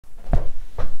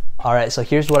All right, so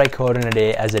here's what I code in a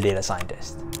day as a data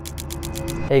scientist.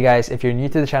 Hey guys, if you're new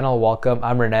to the channel, welcome.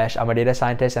 I'm Ranesh. I'm a data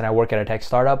scientist and I work at a tech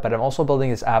startup, but I'm also building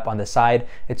this app on the side.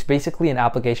 It's basically an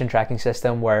application tracking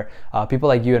system where people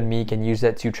like you and me can use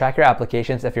it to track your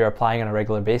applications if you're applying on a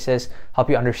regular basis, help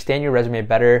you understand your resume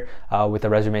better with a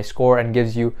resume score, and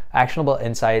gives you actionable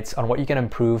insights on what you can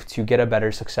improve to get a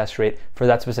better success rate for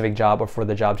that specific job or for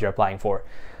the jobs you're applying for.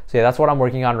 So yeah, that's what I'm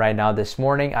working on right now this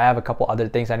morning. I have a couple other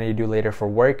things I need to do later for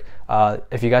work.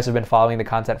 If you guys have been following the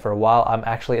content for a while, I'm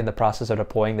actually in the process of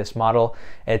deploying this model.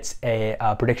 It's a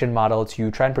prediction model to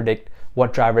try and predict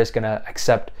what driver is gonna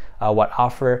accept what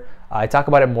offer. I talk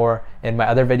about it more in my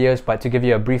other videos, but to give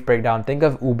you a brief breakdown, think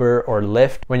of Uber or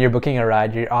Lyft. When you're booking a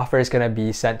ride, your offer is gonna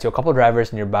be sent to a couple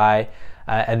drivers nearby.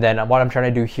 And then what I'm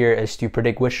trying to do here is to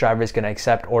predict which driver is going to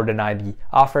accept or deny the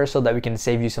offer so that we can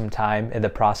save you some time in the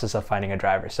process of finding a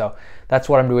driver. So that's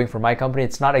what I'm doing for my company.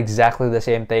 It's not exactly the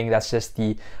same thing. That's just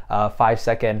the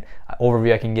 5-second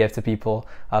overview I can give to people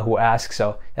who ask.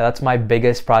 So yeah, that's my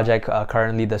biggest project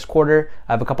currently this quarter.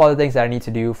 I have a couple other things that I need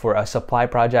to do for a supply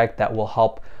project that will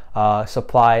help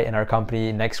supply in our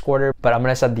company next quarter, but I'm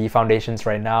gonna set the foundations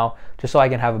right now just so I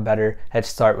can have a better head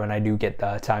start when I do get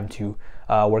the time to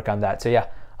work on that. So yeah,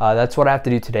 that's what I have to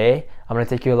do today. I'm gonna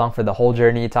take you along for the whole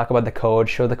journey, talk about the code,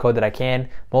 show the code that I can.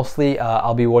 Mostly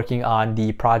I'll be working on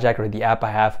the project or the app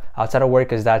I have outside of work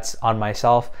because that's on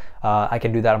myself. I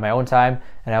can do that on my own time,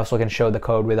 and I also can show the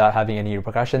code without having any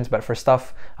repercussions. But for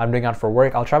stuff I'm doing on for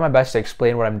work, I'll try my best to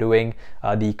explain what I'm doing,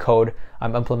 the code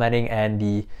I'm implementing, and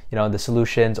the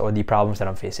solutions or the problems that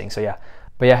I'm facing. So yeah.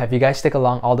 But yeah, if you guys stick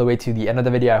along all the way to the end of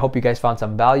the video, I hope you guys found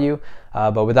some value.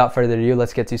 But without further ado,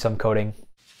 let's get to some coding.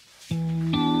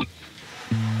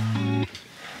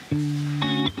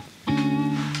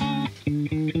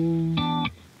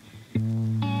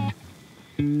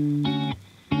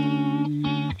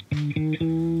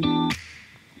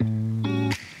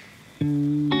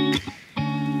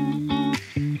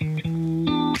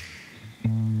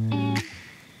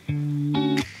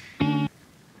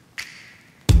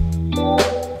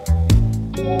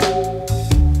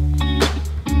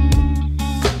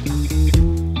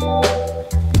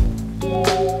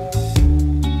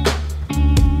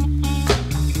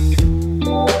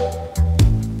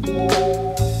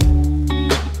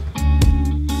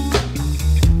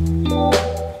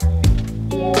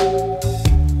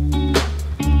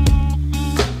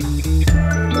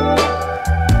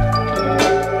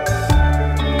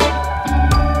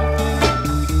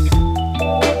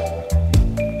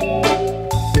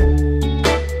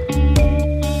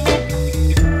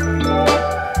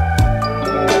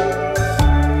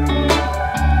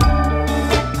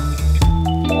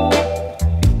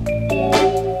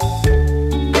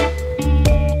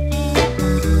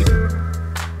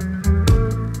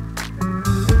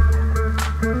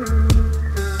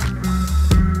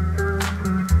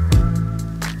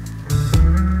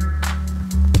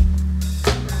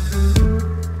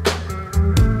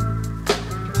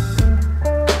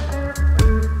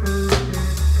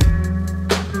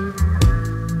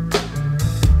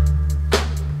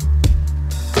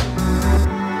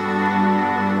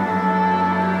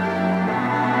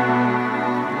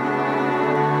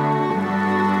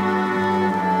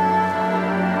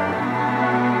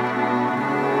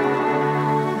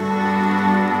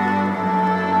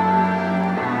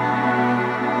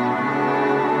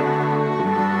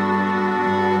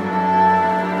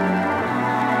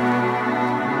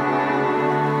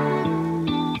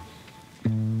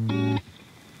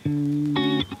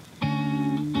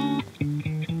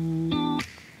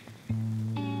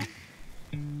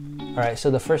 Alright,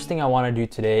 so the first thing I want to do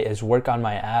today is work on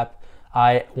my app.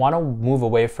 I want to move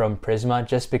away from Prisma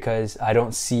just because I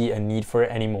don't see a need for it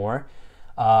anymore.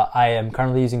 I am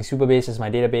currently using Supabase as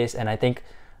my database, and I think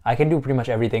I can do pretty much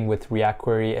everything with React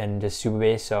Query and just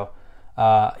Supabase. So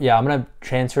yeah, I'm going to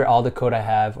transfer all the code I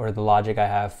have or the logic I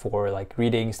have for like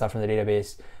reading stuff from the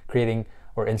database, creating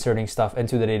or inserting stuff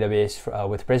into the database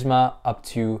with Prisma up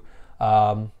to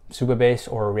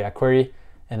Supabase or React Query.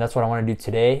 And that's what I want to do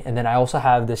today. And then I also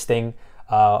have this thing,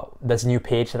 this new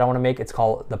page that I want to make. It's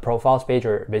called the profiles page,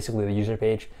 or basically the user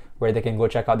page, where they can go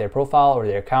check out their profile or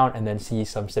their account and then see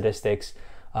some statistics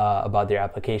about their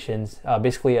applications.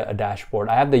 Basically a dashboard.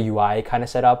 I have the UI kind of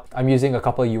set up. I'm using a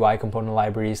couple of UI component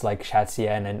libraries like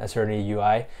ShatCN and Acerity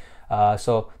UI.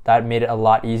 So that made it a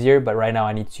lot easier, but right now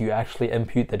I need to actually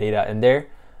impute the data in there.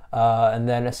 And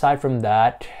then aside from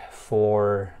that,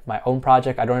 for my own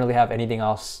project, I don't really have anything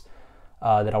else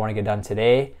that I want to get done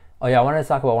today. Oh yeah, I wanted to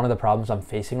talk about one of the problems I'm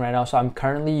facing right now. So I'm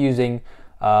currently using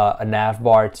a nav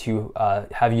bar to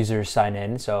have users sign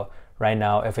in. So right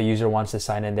now, if a user wants to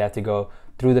sign in, they have to go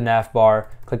through the nav bar,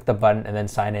 click the button, and then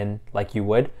sign in like you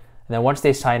would. And then once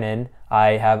they sign in,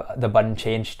 I have the button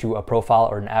changed to a profile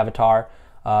or an avatar,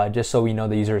 just so we know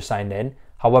the user is signed in.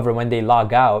 However, when they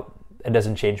log out, it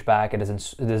doesn't change back. It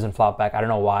doesn't flop back. I don't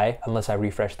know why, unless I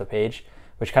refresh the page,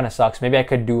 which kind of sucks. Maybe I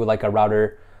could do like a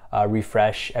router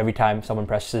refresh every time someone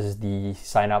presses the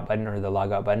sign out button or the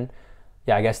log out button.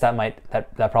 Yeah, I guess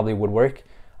that probably would work.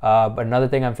 But another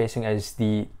thing I'm facing is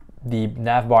the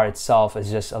nav bar itself is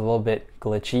just a little bit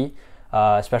glitchy,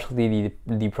 especially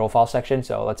the profile section.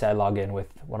 So let's say I log in with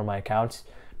one of my accounts.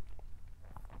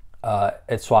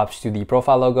 It swaps to the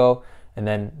profile logo, and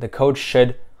then the code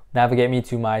should navigate me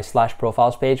to my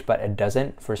 /profiles page, but it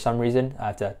doesn't for some reason. I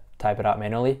have to type it out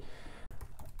manually.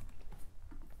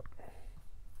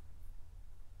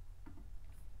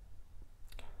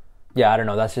 Yeah, I don't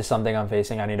know. That's just something I'm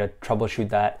facing. I need to troubleshoot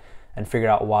that and figure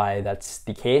out why that's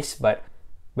the case. But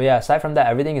yeah, aside from that,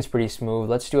 everything is pretty smooth.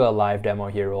 Let's do a live demo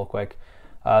here real quick.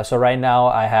 So right now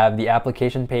I have the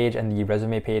application page and the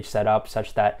resume page set up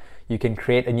such that you can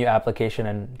create a new application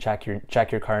and check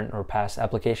your current or past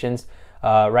applications.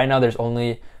 Right now there's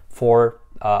only 4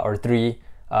 or 3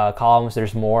 columns.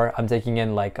 There's more. I'm taking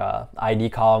in like ID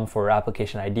column for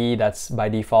application ID. That's by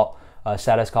default.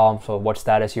 Status column, so what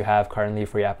status you have currently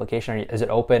for your application. Is it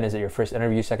open? Is it your first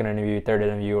interview, second interview, third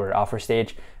interview, or offer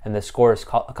stage? And the score is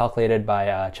calculated by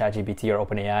ChatGPT or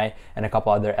OpenAI and a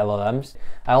couple other LLMs.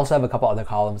 I also have a couple other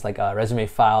columns like resume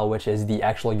file, which is the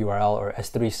actual URL or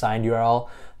S3 signed URL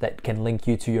that can link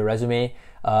you to your resume.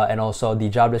 And also the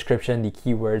job description, the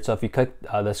keywords. So if you click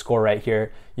the score right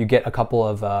here, you get a couple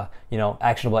of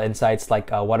actionable insights like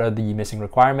what are the missing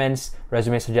requirements,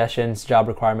 resume suggestions, job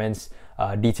requirements,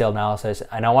 detailed analysis.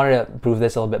 And I wanted to prove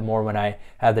this a little bit more when I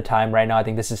have the time. Right now I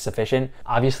think this is sufficient.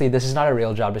 Obviously this is not a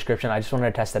real job description. I just wanted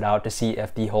to test it out to see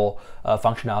if the whole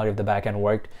functionality of the backend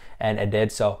worked, and it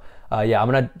did. So yeah, I'm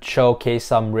gonna showcase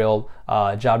some real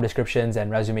job descriptions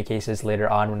and resume cases later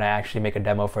on when I actually make a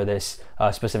demo for this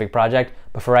specific project.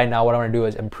 But for right now, what I want to do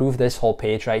is improve this whole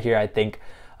page right here. I think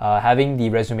having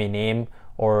the resume name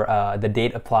or the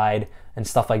date applied and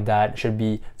stuff like that should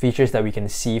be features that we can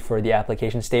see for the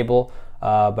applications table.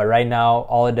 But right now,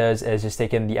 all it does is just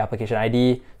take in the application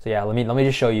ID. So yeah, let me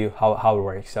just show you how it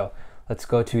works. So let's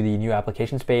go to the new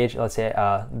applications page. Let's say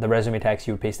the resume text,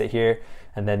 you would paste it here,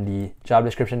 and then the job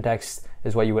description text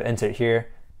is what you would insert here.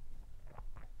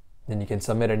 Then you can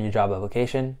submit a new job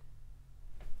application.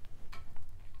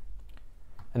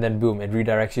 And then boom, it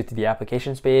redirects you to the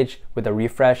applications page with a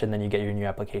refresh, and then you get your new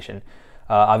application.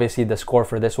 Obviously the score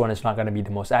for this one is not going to be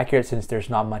the most accurate since there's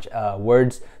not much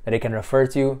words that it can refer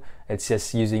to. It's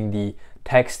just using the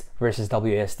text versus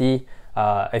WASD.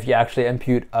 If you actually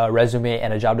impute a resume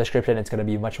and a job description, it's going to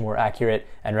be much more accurate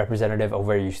and representative of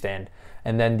where you stand.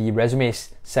 And then the resumes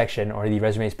section or the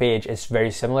resumes page is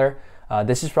very similar.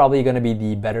 This is probably going to be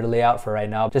the better layout for right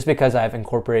now, just because I've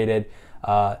incorporated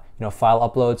file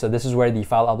upload. So this is where the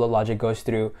file upload logic goes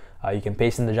through. You can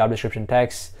paste in the job description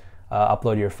text,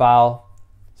 upload your file.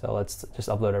 So let's just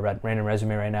upload a random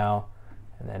resume right now,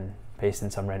 and then paste in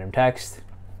some random text.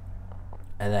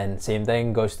 And then same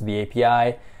thing, goes to the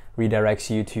API,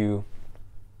 redirects you to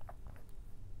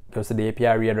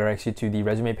the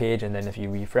resume page, and then if you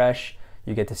refresh,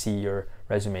 you get to see your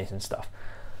resumes and stuff.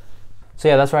 So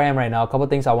yeah, that's where I am right now. A couple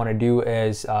of things I want to do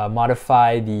is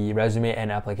modify the resume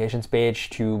and applications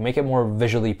page to make it more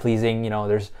visually pleasing.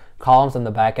 There's columns on the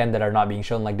back end that are not being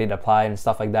shown, like date apply and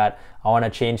stuff like that. I want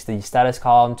to change the status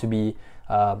column to be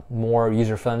more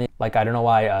user-friendly. Like, I don't know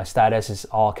why status is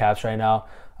all caps right now.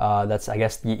 That's, I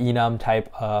guess, the enum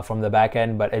type from the back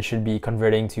end, but it should be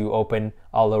converting to open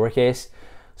all lowercase.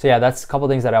 So yeah, that's a couple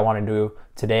things that I want to do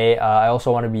today. I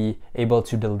also want to be able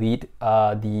to delete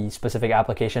the specific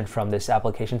application from this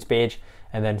applications page,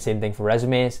 and then same thing for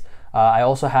resumes. I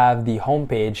also have the home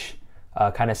page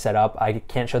kind of set up. I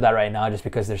can't show that right now just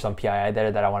because there's some PII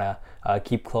there that I want to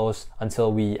keep close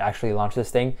until we actually launch this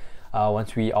thing.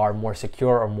 Once we are more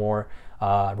secure or more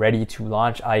ready to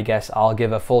launch, I guess I'll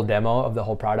give a full demo of the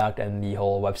whole product and the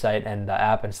whole website and the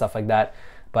app and stuff like that.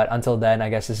 But until then, I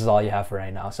guess this is all you have for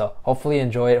right now. So hopefully you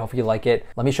enjoy it, hopefully you like it.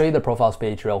 Let me show you the profiles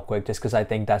page real quick, just because I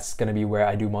think that's gonna be where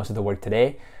I do most of the work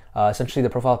today. Essentially the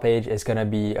profile page is gonna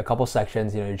be a couple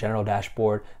sections, your general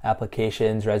dashboard,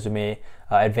 applications, resume.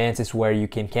 Advanced is where you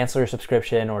can cancel your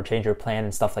subscription or change your plan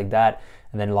and stuff like that,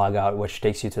 and then log out, which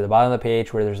takes you to the bottom of the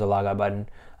page where there's a log out button.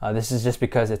 This is just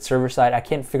because it's server side. I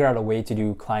can't figure out a way to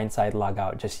do client side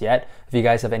logout just yet. If you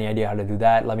guys have any idea how to do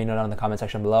that, let me know down in the comment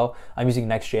section below. I'm using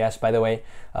Next.js, by the way.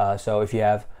 So if you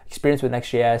experience with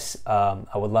Next.js,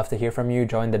 I would love to hear from you.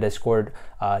 Join the Discord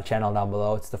channel down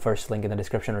below. It's the first link in the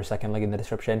description or second link in the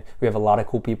description. We have a lot of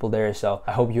cool people there, so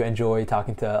I hope you enjoy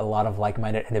talking to a lot of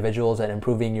like-minded individuals and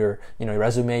improving your your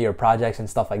resume, your projects, and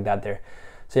stuff like that there.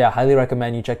 So yeah, highly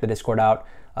recommend you check the Discord out.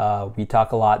 We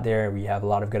talk a lot there. We have a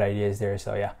lot of good ideas there.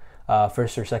 So yeah,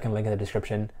 first or second link in the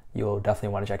description. You'll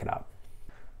definitely want to check it out.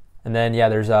 And then yeah,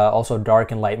 there's also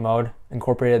dark and light mode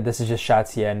incorporated. This is just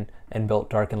Shadcn and built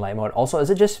dark and light mode. Also, is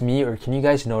it just me, or can you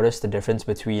guys notice the difference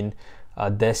between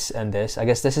this and this? I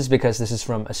guess this is because this is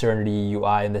from Aserenity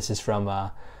UI and this is from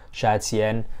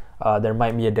Shadcn. There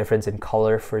might be a difference in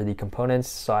color for the components,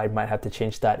 so I might have to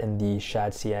change that in the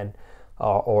Shadcn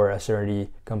or Aserenity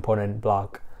component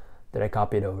block that I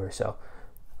copied over. So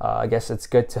I guess it's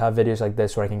good to have videos like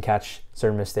this where I can catch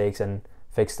certain mistakes and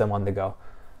fix them on the go.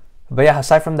 But yeah,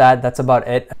 aside from that, that's about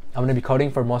it. I'm gonna be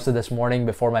coding for most of this morning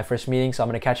before my first meeting, so I'm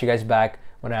gonna catch you guys back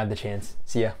when I have the chance.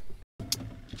 See ya.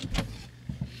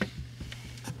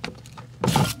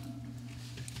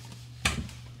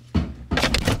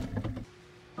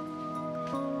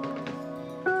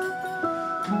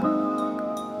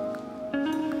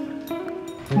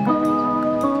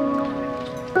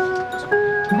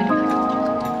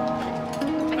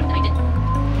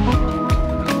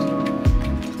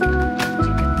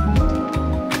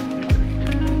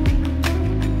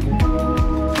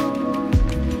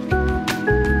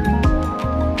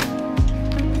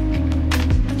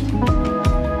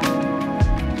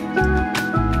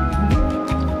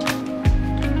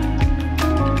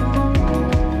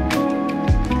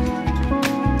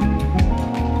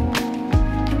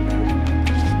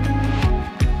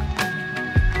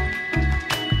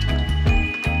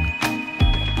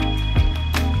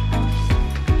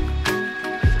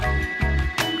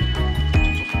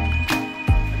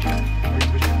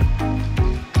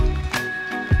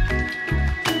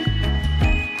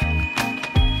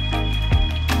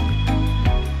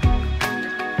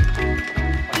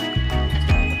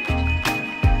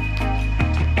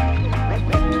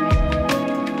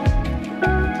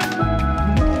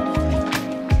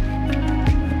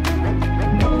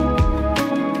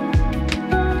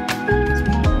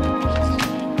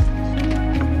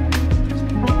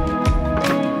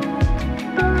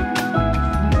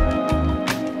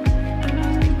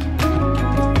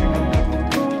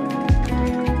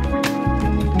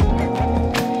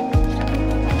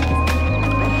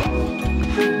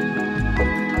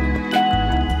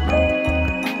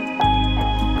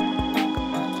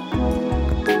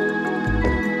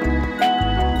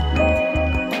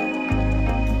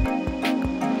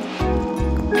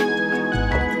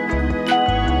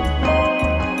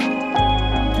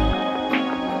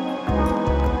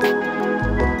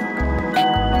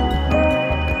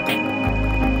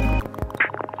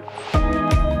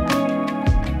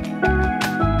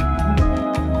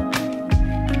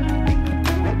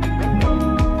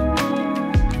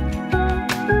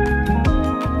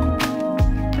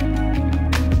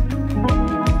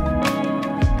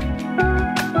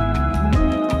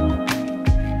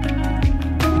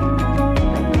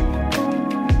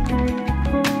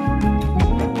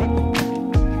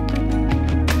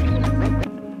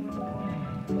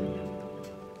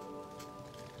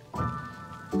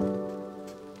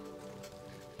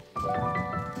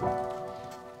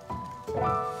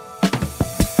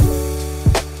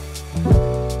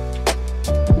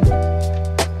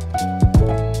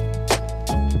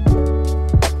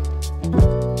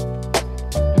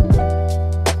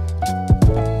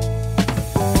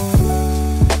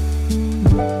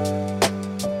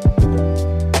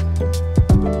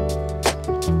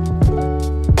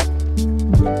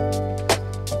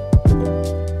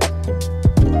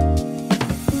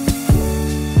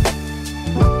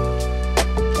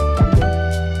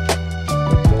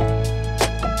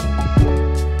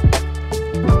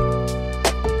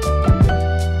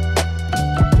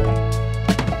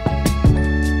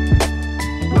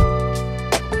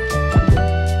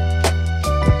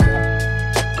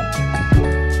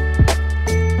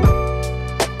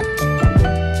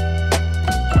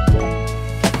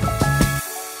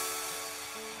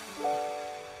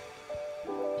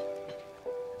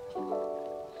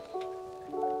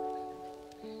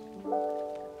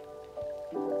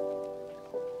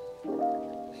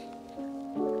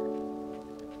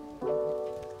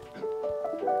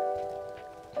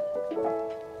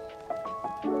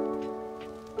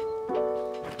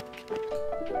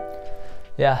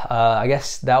 yeah, I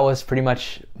guess that was pretty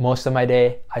much most of my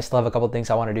day. I still have a couple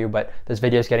things I want to do, but this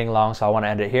video is getting long, so I want to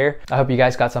end it here. I hope you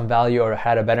guys got some value or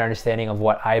had a better understanding of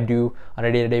what I do on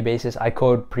a day-to-day basis. I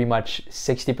code pretty much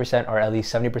 60% or at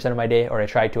least 70% of my day, or I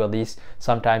try to at least.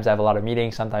 Sometimes I have a lot of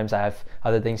meetings, sometimes I have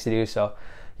other things to do. So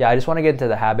yeah, I just want to get into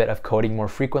the habit of coding more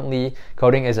frequently.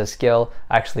 Coding is a skill.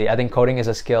 Actually, I think coding is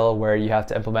a skill where you have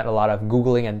to implement a lot of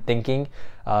Googling and thinking,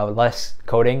 less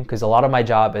coding, because a lot of my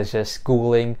job is just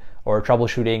Googling or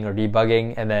troubleshooting or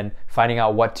debugging and then finding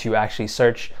out what to actually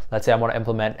search. Let's say I want to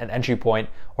implement an entry point,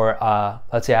 or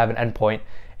let's say I have an endpoint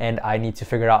and I need to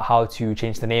figure out how to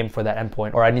change the name for that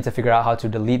endpoint, or I need to figure out how to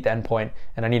delete the endpoint,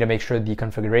 and I need to make sure the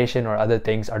configuration or other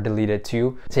things are deleted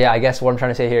too. So yeah, I guess what I'm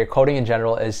trying to say here, coding in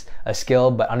general is a skill,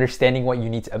 but understanding what you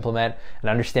need to implement and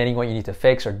understanding what you need to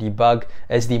fix or debug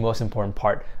is the most important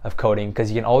part of coding,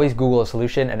 because you can always Google a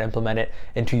solution and implement it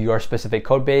into your specific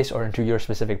code base or into your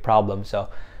specific problem. So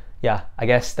yeah, I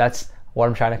guess that's what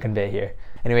I'm trying to convey here.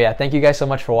 Anyway, yeah, thank you guys so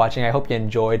much for watching. I hope you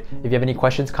enjoyed. If you have any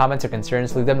questions, comments, or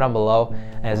concerns, leave them down below.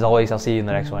 And as always, I'll see you in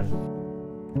the next one.